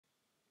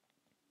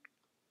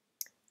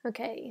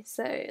Okay,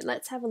 so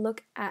let's have a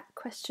look at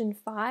question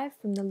 5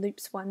 from the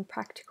Loops 1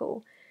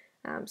 practical.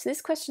 So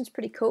this question's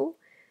pretty cool.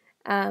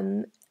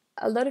 A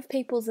lot of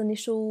people's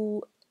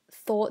initial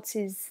thoughts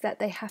is that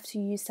they have to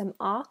use some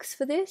arcs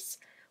for this,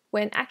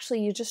 when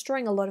actually you're just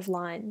drawing a lot of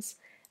lines.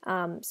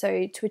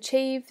 So to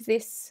achieve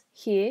this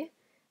here,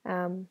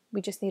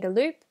 we just need a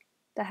loop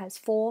that has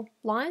 4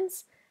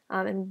 lines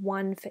and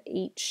 1 for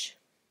each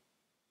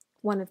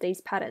one of these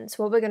patterns.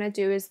 So what we're going to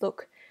do is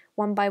look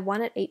one by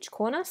one at each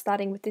corner,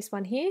 starting with this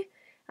one here,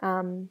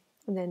 and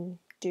then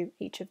do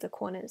each of the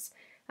corners.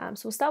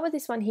 So we'll start with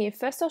this one here.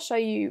 First I'll show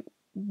you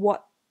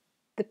what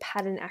the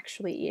pattern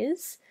actually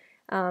is,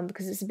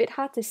 because it's a bit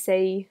hard to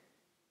see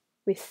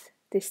with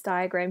this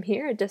diagram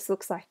here. It just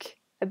looks like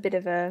a bit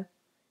of an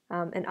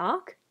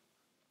arc.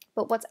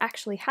 But what's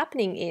actually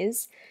happening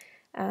is,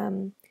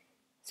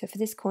 so for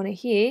this corner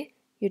here,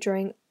 you're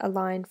drawing a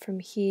line from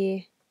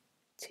here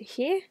to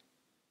here.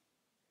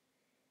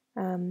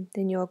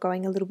 Then you're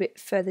going a little bit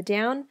further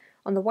down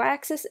on the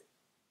y-axis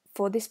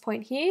for this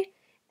point here,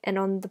 and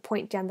on the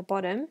point down the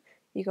bottom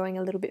you're going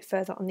a little bit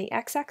further on the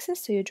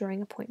x-axis, so you're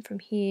drawing a point from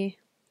here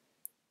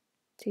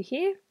to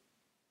here.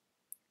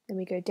 Then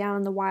we go down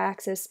on the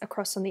y-axis,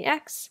 across on the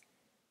x,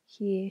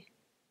 here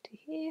to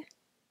here,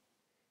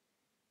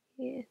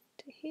 here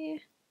to here,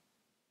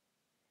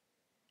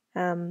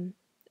 and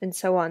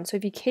so on. So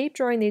if you keep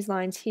drawing these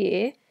lines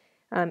here,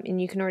 and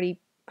you can already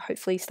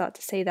hopefully start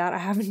to see that I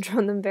haven't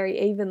drawn them very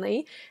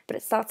evenly, but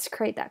it starts to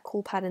create that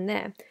cool pattern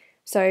there.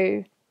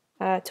 So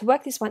to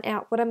work this one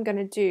out, what I'm going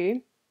to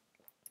do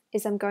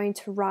is I'm going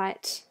to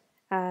write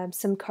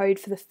some code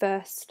for the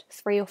first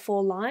 3 or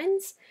 4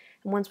 lines,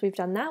 and once we've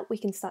done that we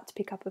can start to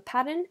pick up a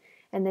pattern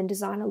and then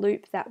design a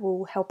loop that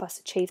will help us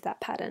achieve that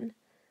pattern.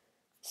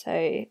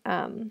 So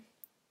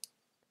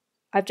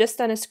I've just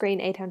done a screen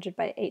 800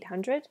 by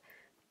 800. I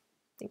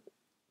think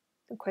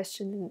the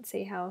question didn't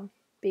see how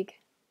big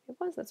it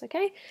was, that's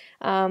okay.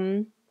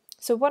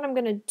 So what I'm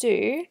going to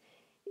do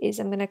is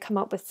I'm going to come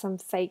up with some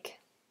fake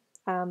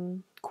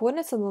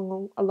coordinates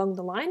along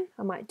the line.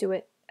 I might do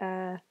it,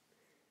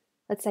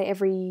 let's say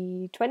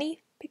every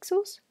 20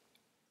 pixels.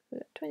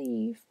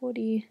 20,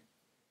 40,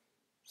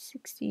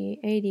 60,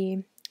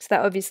 80. So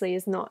that obviously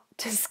is not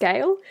to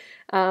scale,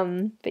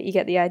 but you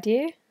get the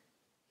idea.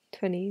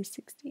 20,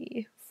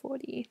 60,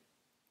 40,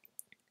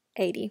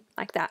 80,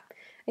 like that.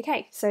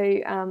 Okay,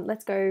 so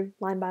let's go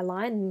line by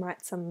line and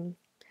write some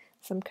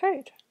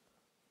code.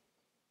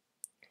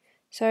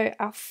 So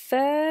our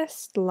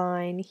first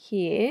line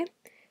here,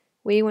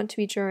 we want to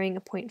be drawing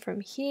a point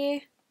from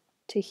here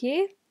to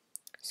here.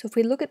 So if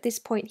we look at this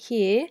point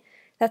here,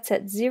 that's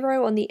at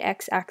 0 on the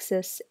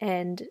x-axis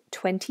and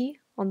 20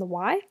 on the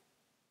y.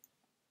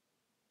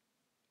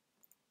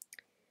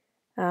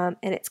 And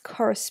its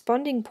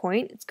corresponding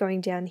point, it's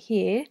going down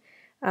here.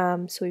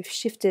 So we've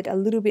shifted a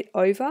little bit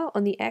over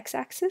on the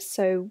x-axis,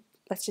 so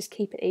let's just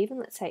keep it even.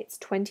 Let's say it's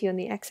 20 on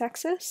the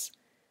x-axis.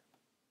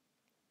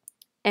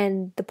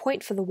 And the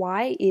point for the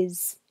y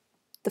is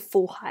the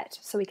full height.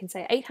 So we can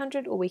say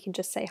 800 or we can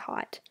just say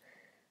height.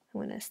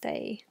 I'm going to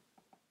stay,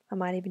 I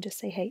might even just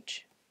say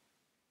h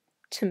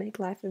to make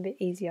life a bit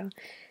easier.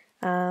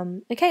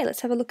 Okay,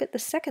 let's have a look at the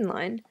second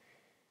line.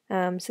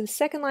 So the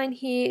second line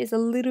here is a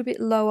little bit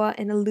lower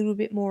and a little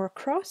bit more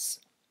across.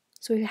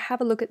 So if we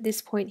have a look at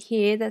this point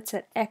here, that's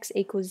at x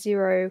equals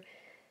 0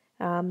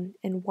 and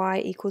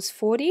y equals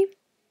 40.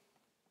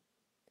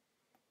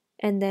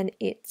 And then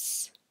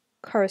its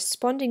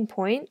corresponding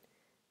point,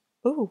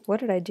 oh, what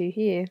did I do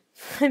here?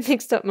 I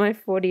mixed up my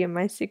 40 and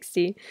my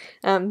 60.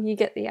 You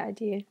get the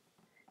idea.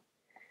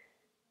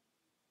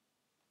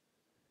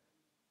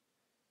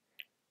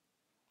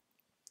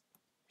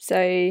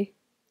 So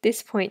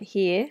this point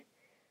here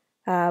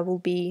will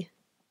be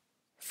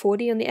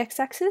 40 on the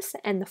x-axis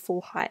and the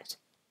full height.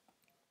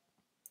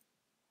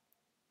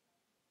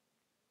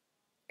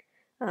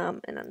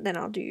 And then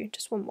I'll do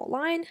just one more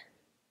line.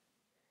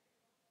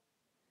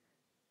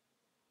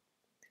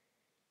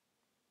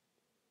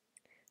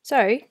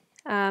 So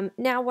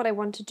now what I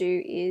want to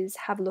do is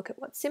have a look at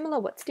what's similar,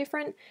 what's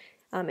different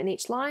in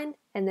each line,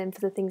 and then for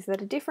the things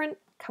that are different,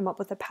 come up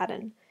with a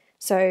pattern.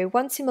 So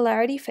one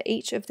similarity for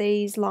each of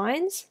these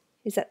lines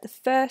is that the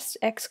first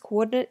x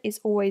coordinate is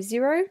always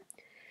 0,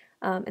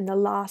 and the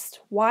last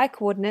y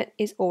coordinate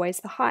is always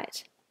the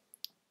height.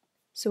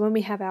 So when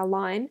we have our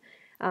line,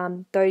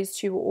 those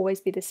two will always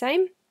be the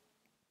same.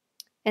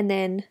 And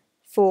then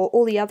for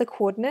all the other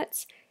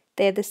coordinates,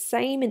 they're the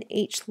same in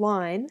each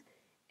line,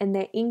 and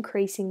they're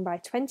increasing by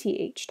 20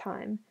 each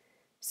time.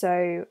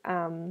 So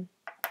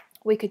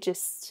we could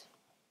just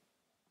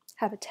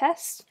have a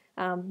test.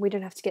 We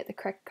don't have to get the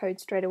correct code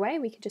straight away.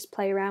 We could just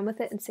play around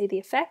with it and see the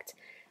effect.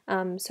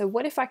 So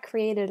what if I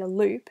created a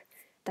loop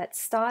that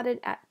started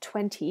at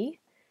 20,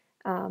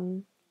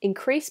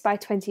 increased by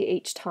 20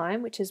 each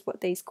time, which is what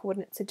these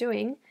coordinates are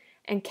doing,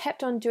 and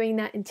kept on doing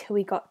that until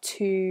we got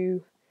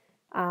to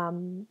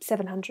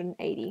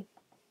 780.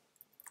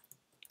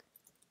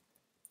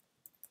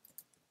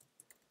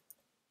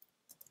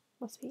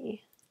 Must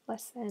be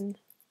less than,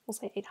 we'll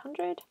say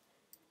 800.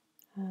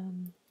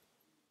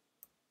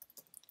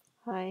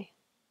 I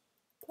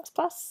plus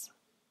plus.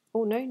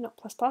 Oh no, not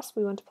plus plus,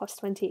 we want a plus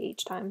 20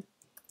 each time.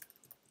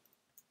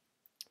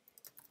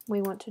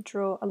 We want to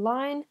draw a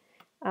line.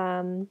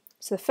 So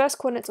the first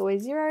coordinate's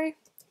always 0.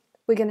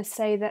 We're going to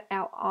say that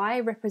our I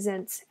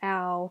represents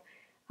our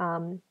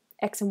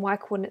x and y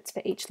coordinates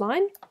for each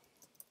line.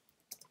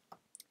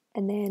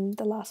 And then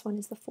the last one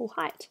is the full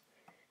height.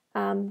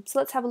 So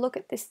let's have a look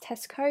at this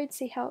test code,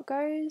 see how it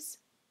goes.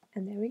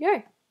 And there we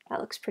go. That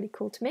looks pretty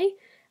cool to me.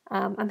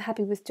 I'm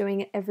happy with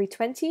doing it every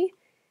 20.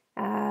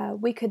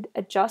 We could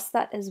adjust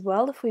that as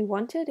well if we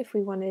wanted. If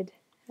we wanted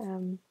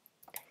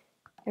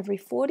every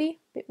 40, a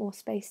bit more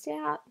spaced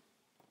out.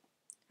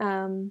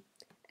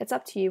 It's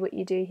up to you what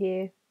you do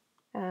here.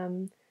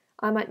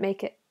 I might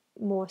make it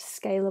more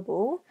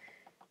scalable.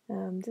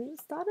 Does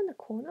it start in the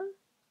corner?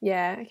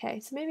 Yeah, okay,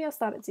 so maybe I'll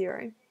start at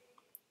 0. I'm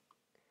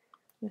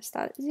going to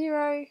start at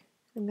 0.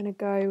 I'm going to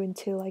go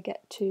until I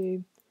get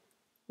to,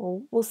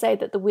 well, we'll say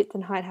that the width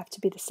and height have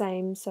to be the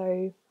same, so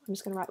I'm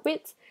just going to write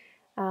width,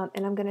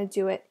 and I'm going to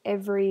do it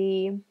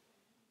every,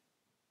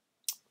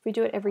 if we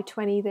do it every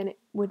 20, then it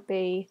would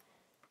be,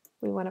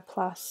 we want a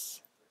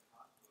plus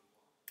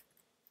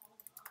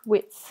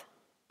width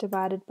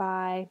divided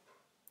by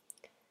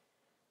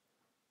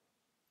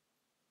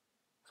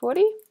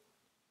 40.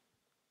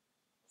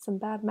 Some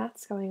bad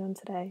maths going on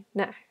today.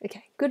 No,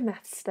 okay, good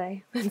maths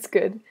today. That's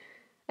good.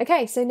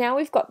 Okay, so now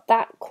we've got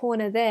that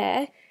corner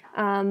there.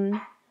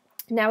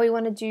 Now we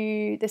want to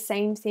do the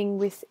same thing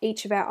with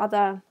each of our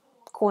other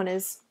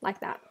corners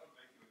like that.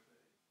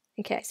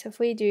 Okay, so if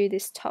we do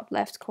this top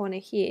left corner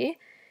here,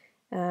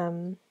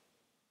 so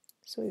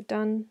we've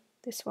done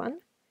this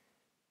one.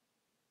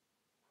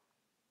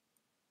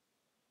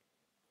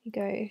 You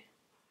go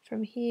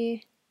from here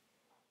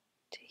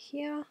to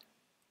here,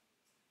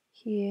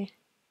 here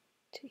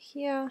to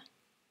here.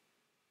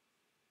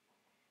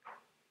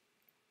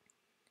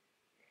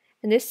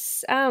 And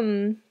this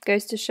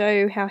goes to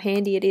show how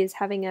handy it is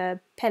having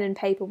a pen and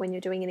paper when you're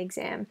doing an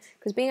exam,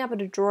 because being able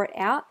to draw it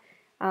out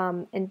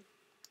and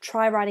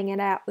try writing it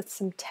out with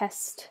some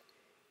test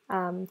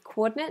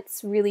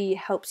coordinates really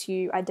helps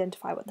you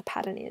identify what the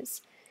pattern is.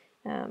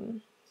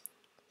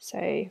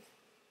 So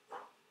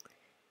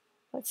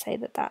let's say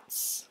that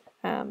that's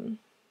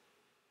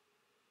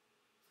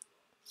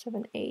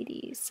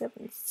 780,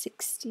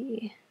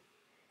 760,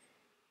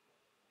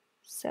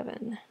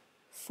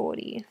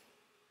 740,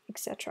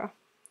 etc.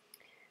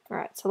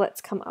 Alright, so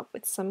let's come up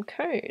with some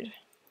code.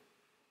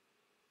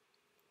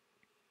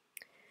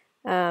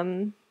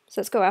 So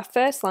let's go our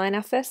first line.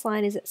 Our first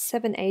line is at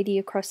 780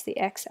 across the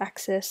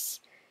x-axis,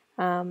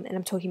 and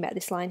I'm talking about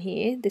this line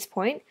here, this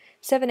point.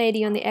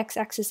 780 on the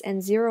x-axis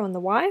and 0 on the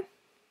y.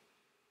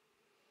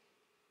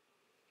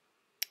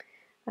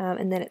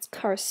 And then its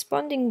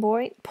corresponding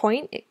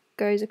point, it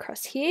goes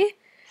across here.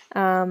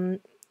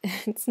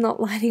 It's not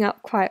lining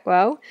up quite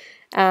well,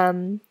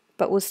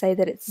 but we'll say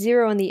that it's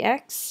 0 on the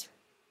x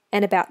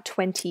and about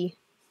 20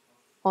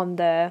 on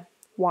the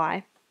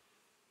y.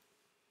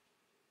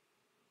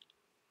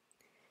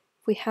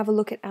 If we have a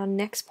look at our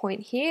next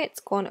point here, it's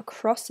gone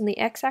across on the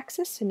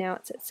x-axis, so now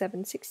it's at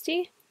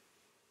 760.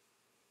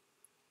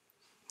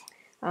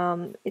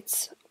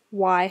 Its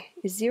y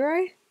is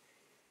 0.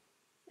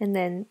 And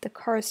then the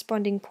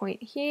corresponding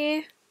point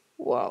here,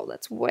 whoa,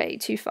 that's way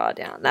too far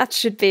down. That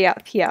should be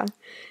up here.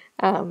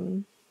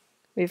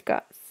 We've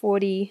got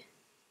 40,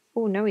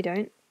 oh no we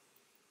don't.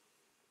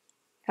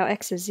 Our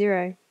x is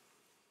 0.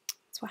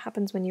 That's what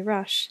happens when you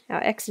rush.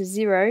 Our x is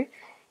 0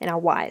 and our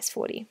y is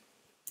 40.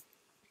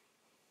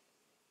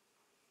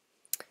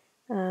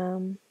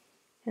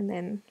 And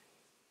then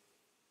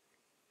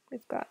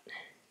we've got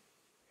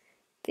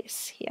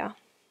this here.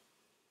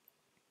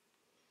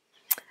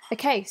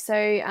 Okay,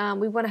 so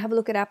we want to have a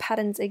look at our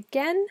patterns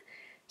again,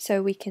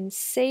 so we can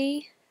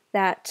see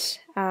that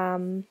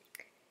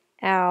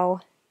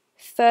our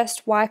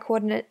first y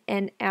coordinate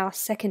and our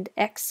second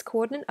x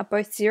coordinate are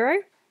both 0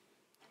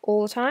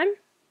 all the time.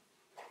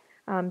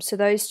 So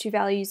those two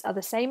values are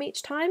the same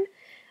each time.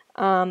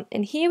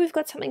 And here we've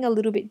got something a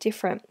little bit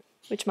different,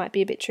 which might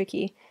be a bit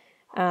tricky.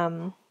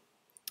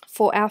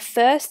 For our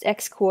first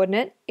x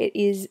coordinate, it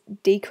is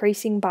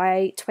decreasing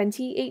by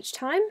 20 each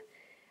time.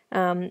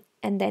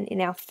 And then in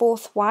our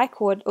fourth y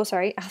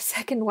coordinate, our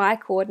second y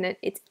coordinate,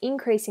 it's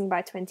increasing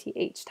by 20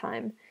 each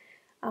time,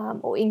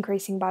 or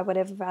increasing by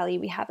whatever value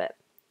we have it.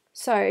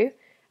 So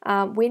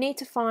we need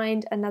to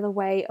find another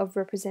way of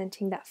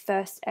representing that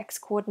first x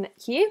coordinate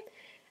here.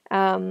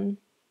 And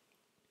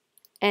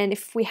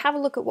if we have a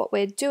look at what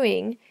we're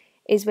doing,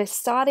 is we're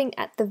starting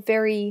at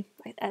the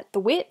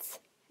width,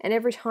 and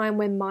every time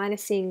we're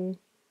minusing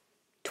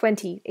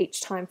 20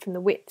 each time from the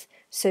width.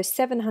 So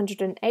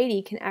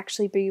 780 can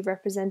actually be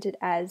represented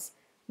as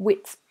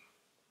width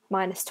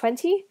minus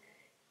 20.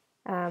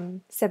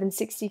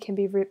 760 can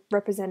be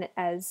represented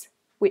as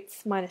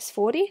width minus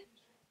 40.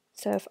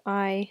 So if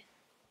I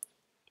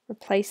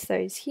replace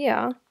those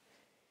here,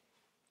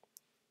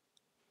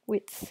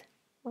 width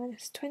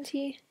minus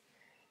 20,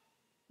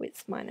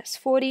 width minus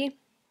 40.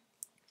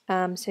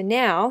 So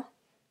now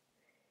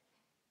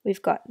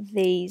we've got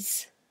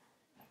these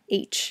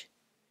each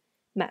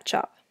match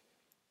up.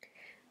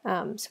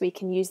 So we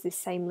can use this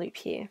same loop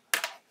here.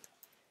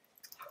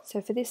 So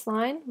for this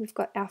line, we've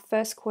got our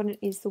first coordinate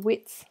is the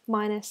width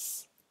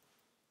minus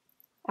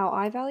our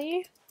I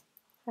value.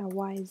 Our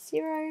y is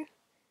 0.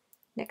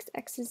 Next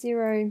x is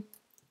 0.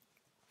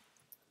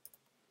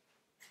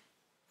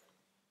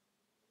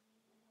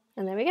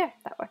 And there we go.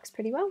 That works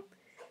pretty well.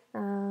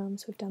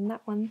 So we've done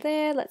that one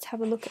there. Let's have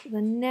a look at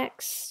the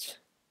next.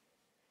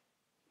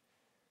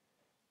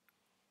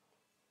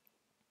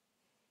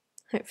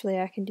 Hopefully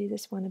I can do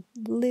this one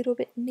a little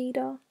bit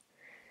neater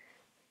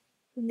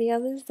than the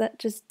others that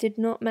just did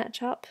not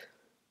match up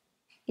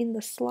in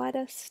the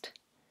slightest.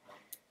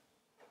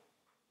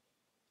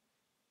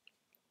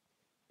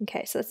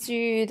 Okay, so let's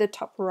do the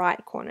top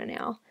right corner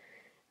now.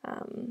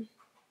 I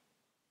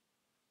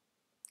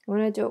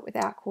want to do it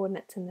without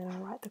coordinates and then I'll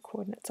write the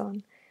coordinates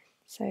on.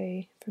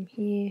 So from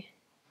here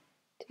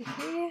to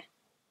here,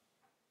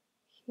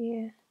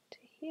 here to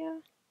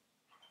here, here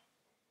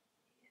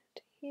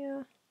to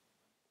here,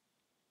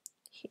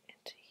 here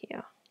to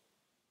here.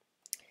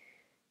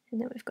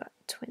 And then we've got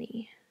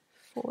 20,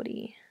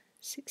 40,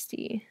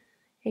 60,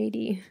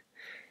 80,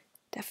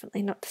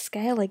 definitely not to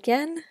scale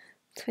again,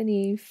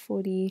 20,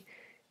 40,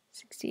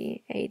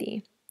 60,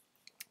 80.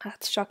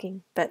 That's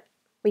shocking, but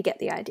we get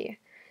the idea.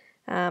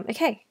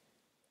 Okay,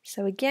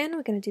 so again,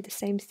 we're going to do the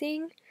same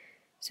thing.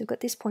 So we've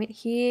got this point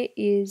here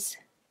is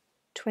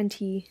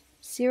 20,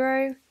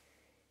 0.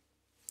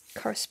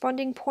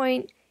 Corresponding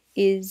point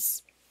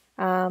is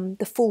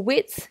the full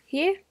width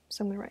here,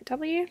 so I'm going to write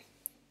W,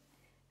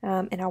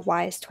 and our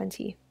Y is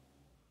 20.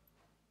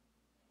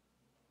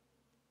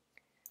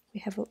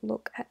 We have a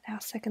look at our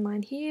second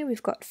line here.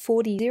 We've got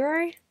 40,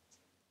 0.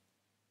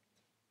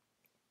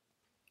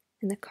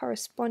 And the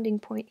corresponding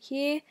point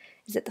here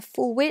is at the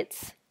full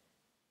width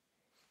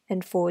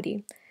and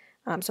 40.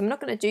 So I'm not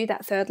going to do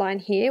that third line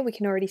here. We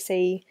can already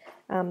see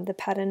the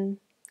pattern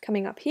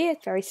coming up here.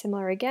 It's very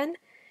similar again.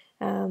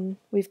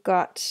 We've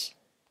got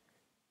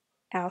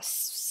our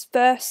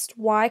first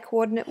y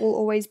coordinate will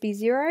always be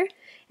 0,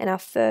 and our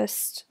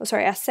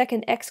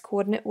second x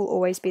coordinate will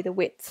always be the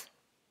width.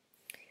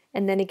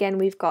 And then again,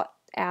 we've got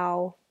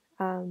our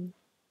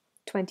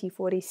 20,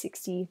 40,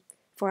 60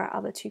 for our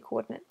other two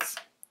coordinates.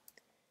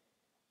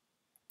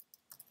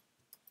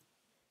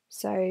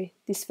 So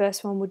this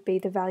first one would be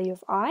the value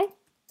of I,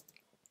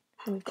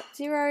 and we've got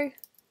 0,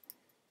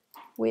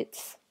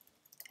 width,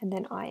 and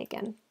then I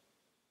again.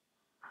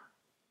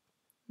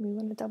 We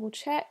want to double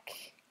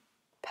check.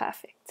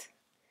 Perfect.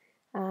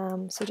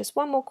 So just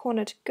one more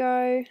corner to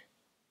go.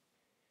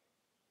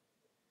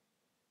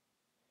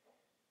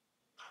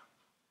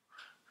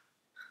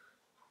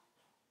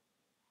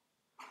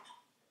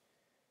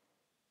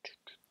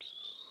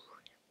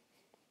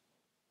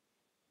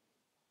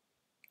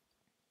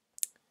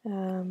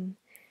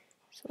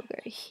 So we'll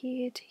go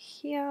here to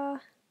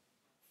here,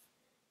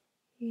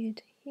 here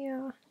to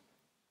here,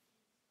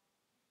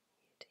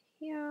 here to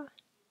here,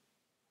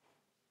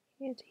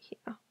 here to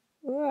here.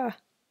 Ugh,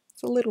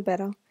 it's a little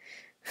better.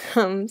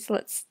 So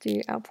let's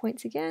do our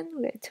points again.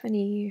 We'll go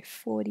 20,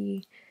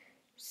 40,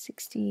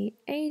 60,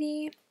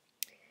 80.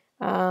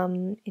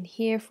 And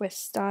here if we're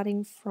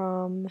starting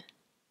from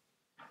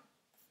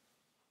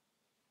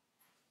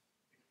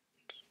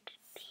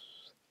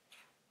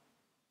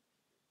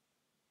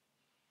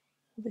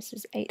this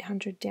is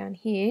 800 down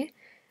here,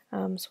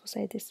 so we'll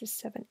say this is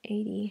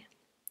 780,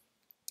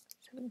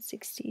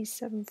 760,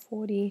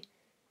 740,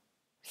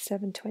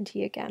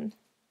 720 again.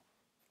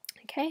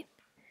 Okay,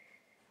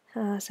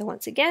 so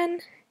once again,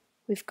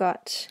 we've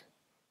got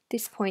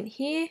this point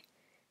here,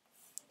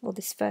 or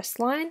this first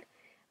line,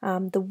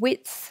 the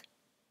width,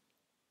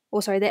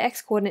 the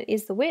x coordinate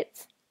is the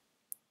width,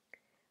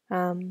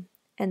 and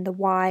the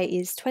y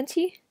is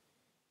 20,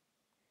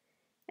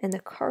 and the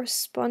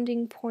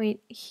corresponding point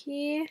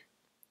here,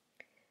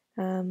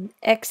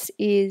 x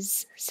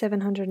is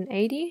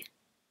 780,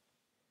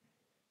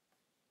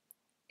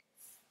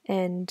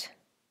 and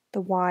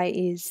the y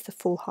is the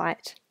full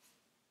height.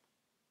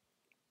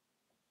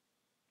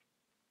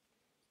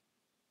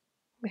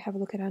 We have a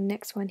look at our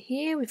next one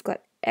here. We've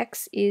got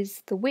x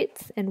is the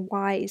width and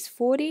y is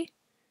 40.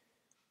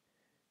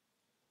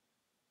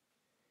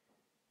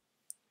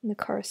 And the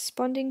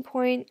corresponding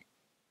point,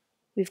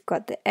 we've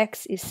got the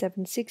x is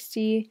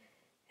 760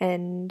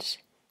 and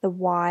the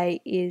y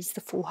is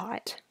the full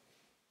height.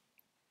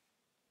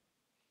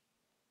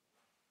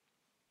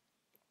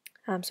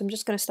 So I'm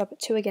just going to stop at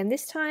 2 again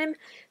this time.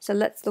 So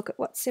let's look at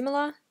what's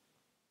similar.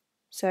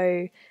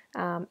 So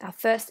our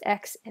first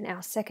x and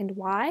our second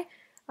y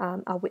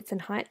are width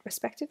and height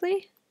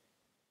respectively.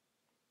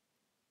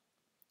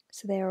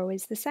 So they're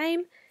always the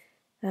same.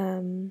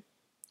 And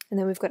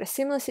then we've got a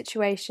similar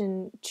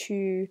situation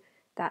to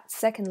that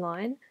second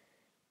line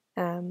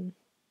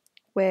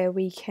where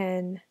we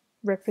can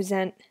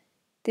represent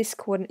this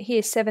coordinate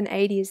here.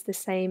 780 is the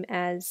same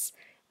as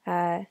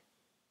the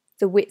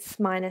width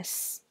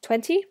minus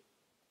 20.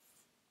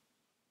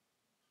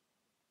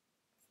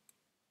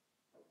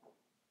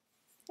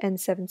 And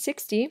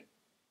 760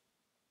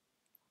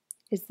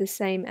 is the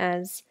same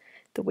as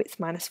the width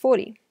minus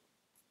 40.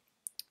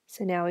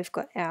 So now we've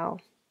got our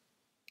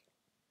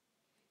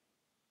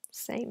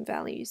same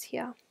values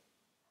here.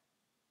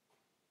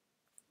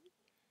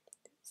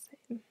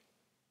 Same.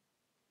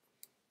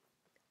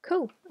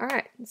 Cool. All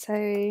right,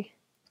 so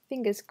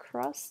fingers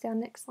crossed our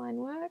next line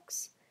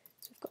works.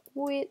 So we've got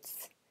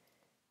width,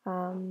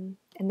 and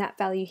that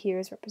value here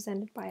is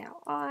represented by our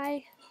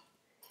I.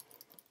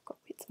 We've got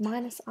width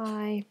minus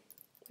I.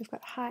 We've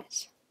got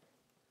height.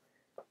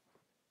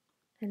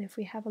 And if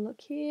we have a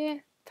look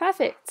here,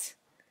 perfect.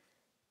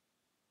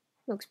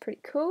 Looks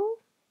pretty cool.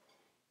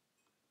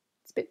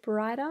 It's a bit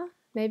brighter,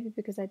 maybe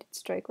because I did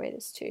stroke weight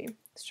as 2.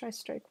 Let's try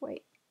stroke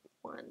weight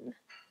 1.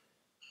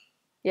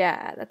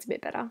 Yeah, that's a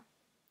bit better.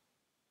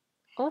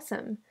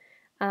 Awesome.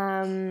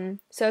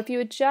 So if you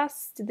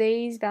adjust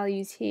these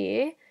values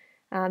here,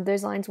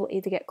 those lines will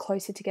either get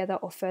closer together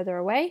or further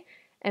away.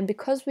 And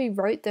because we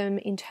wrote them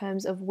in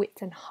terms of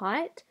width and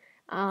height,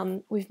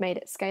 we've made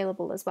it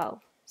scalable as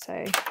well.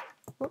 So,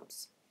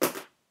 whoops.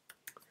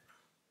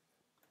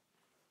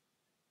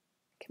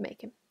 Can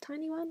make a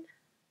tiny one.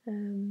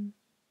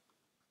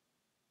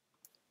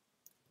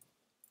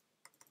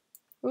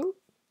 Ooh,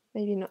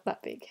 maybe not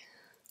that big.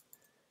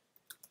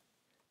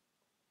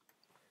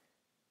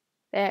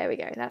 There we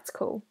go, that's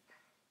cool.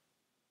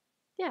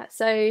 Yeah,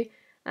 so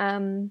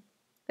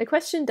the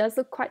question does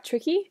look quite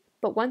tricky,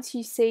 but once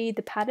you see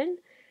the pattern,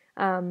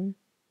 drawing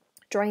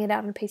it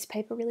out on a piece of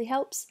paper really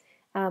helps.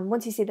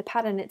 Once you see the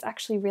pattern, it's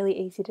actually really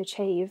easy to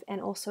achieve,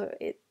 and also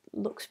it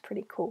looks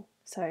pretty cool.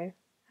 So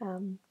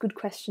good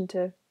question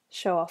to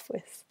show off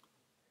with.